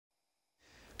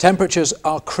Temperatures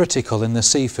are critical in the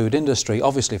seafood industry,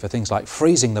 obviously for things like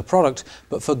freezing the product,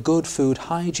 but for good food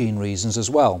hygiene reasons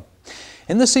as well.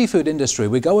 In the seafood industry,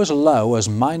 we go as low as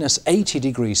 -80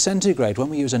 degrees centigrade when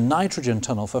we use a nitrogen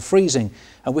tunnel for freezing,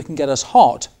 and we can get as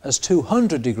hot as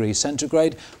 200 degrees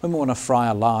centigrade when we want to fry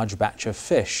a large batch of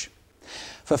fish.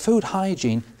 For food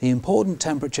hygiene, the important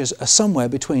temperatures are somewhere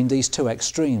between these two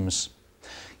extremes.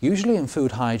 Usually in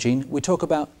food hygiene, we talk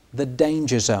about the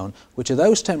danger zone, which are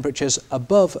those temperatures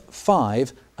above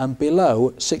 5 and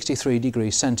below 63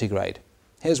 degrees centigrade.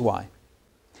 Here's why.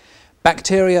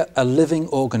 Bacteria are living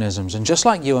organisms, and just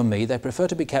like you and me, they prefer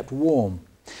to be kept warm.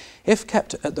 If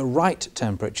kept at the right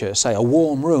temperature, say a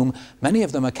warm room, many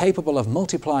of them are capable of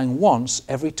multiplying once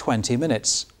every 20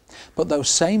 minutes. Put those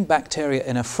same bacteria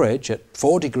in a fridge at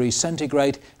 4 degrees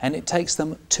centigrade and it takes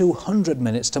them 200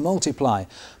 minutes to multiply.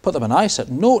 Put them on ice at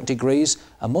 0 degrees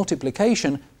and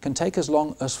multiplication can take as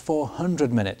long as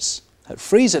 400 minutes. At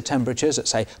freezer temperatures at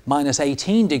say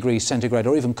 -18 degrees centigrade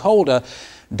or even colder,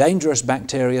 dangerous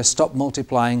bacteria stop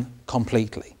multiplying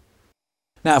completely.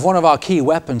 Now, if one of our key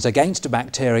weapons against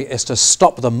bacteria is to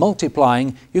stop them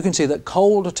multiplying, you can see that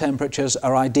cold temperatures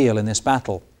are ideal in this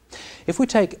battle. If we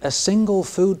take a single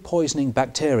food poisoning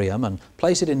bacterium and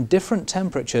place it in different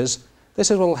temperatures,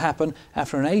 this is what will happen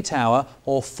after an 8-hour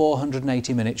or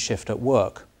 480-minute shift at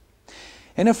work.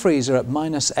 In a freezer at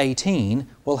 -18,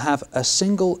 we'll have a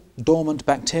single dormant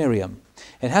bacterium.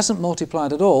 It hasn't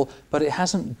multiplied at all, but it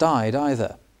hasn't died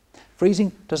either.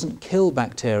 Freezing doesn't kill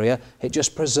bacteria, it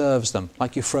just preserves them,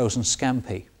 like your frozen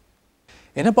scampi.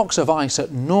 In a box of ice at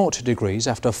 0 degrees,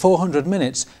 after 400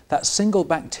 minutes, that single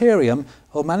bacterium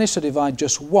will manage to divide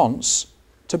just once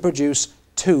to produce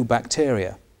 2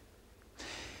 bacteria.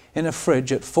 In a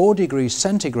fridge at 4 degrees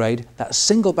centigrade, that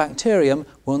single bacterium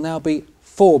will now be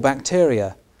 4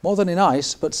 bacteria, more than in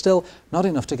ice, but still not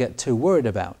enough to get too worried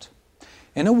about.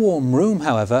 In a warm room,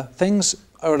 however, things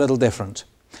are a little different.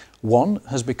 1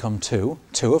 has become 2,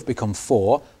 2 have become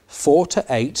 4, 4 to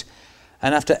 8,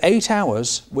 and after 8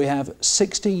 hours we have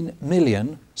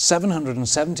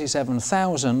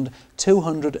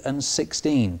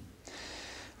 16,777,216.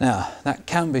 Now, that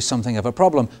can be something of a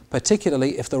problem,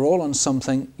 particularly if they're all on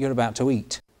something you're about to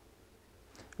eat.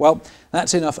 Well,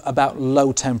 that's enough about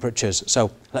low temperatures,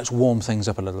 so let's warm things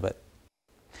up a little bit.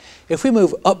 If we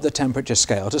move up the temperature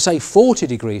scale to say 40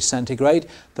 degrees centigrade,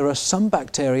 there are some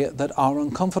bacteria that are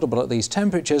uncomfortable at these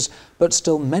temperatures, but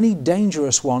still many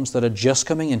dangerous ones that are just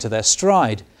coming into their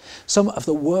stride. Some of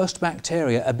the worst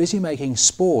bacteria are busy making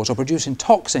spores or producing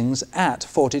toxins at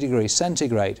 40 degrees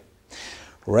centigrade.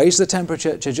 Raise the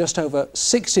temperature to just over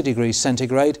 60 degrees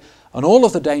centigrade and all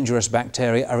of the dangerous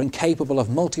bacteria are incapable of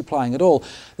multiplying at all.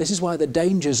 This is why the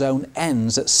danger zone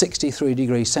ends at 63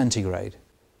 degrees centigrade.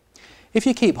 If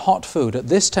you keep hot food at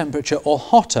this temperature or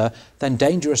hotter, then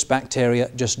dangerous bacteria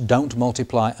just don't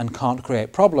multiply and can't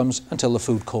create problems until the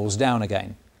food cools down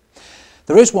again.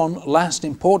 There is one last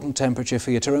important temperature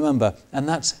for you to remember, and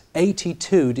that's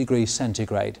 82 degrees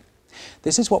centigrade.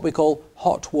 This is what we call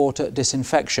hot water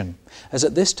disinfection, as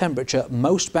at this temperature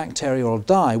most bacteria will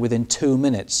die within 2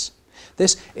 minutes.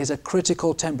 This is a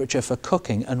critical temperature for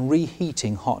cooking and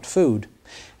reheating hot food.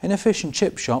 In a fish and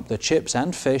chip shop, the chips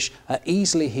and fish are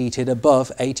easily heated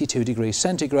above 82 degrees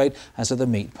centigrade, as are the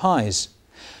meat pies.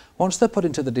 Once they're put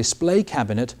into the display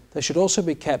cabinet, they should also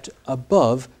be kept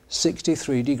above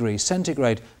 63 degrees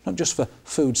centigrade, not just for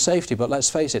food safety, but let's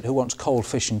face it, who wants cold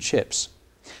fish and chips?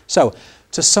 So,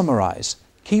 to summarise,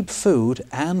 keep food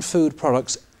and food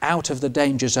products out of the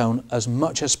danger zone as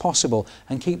much as possible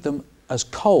and keep them as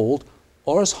cold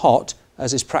or as hot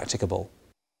as is practicable.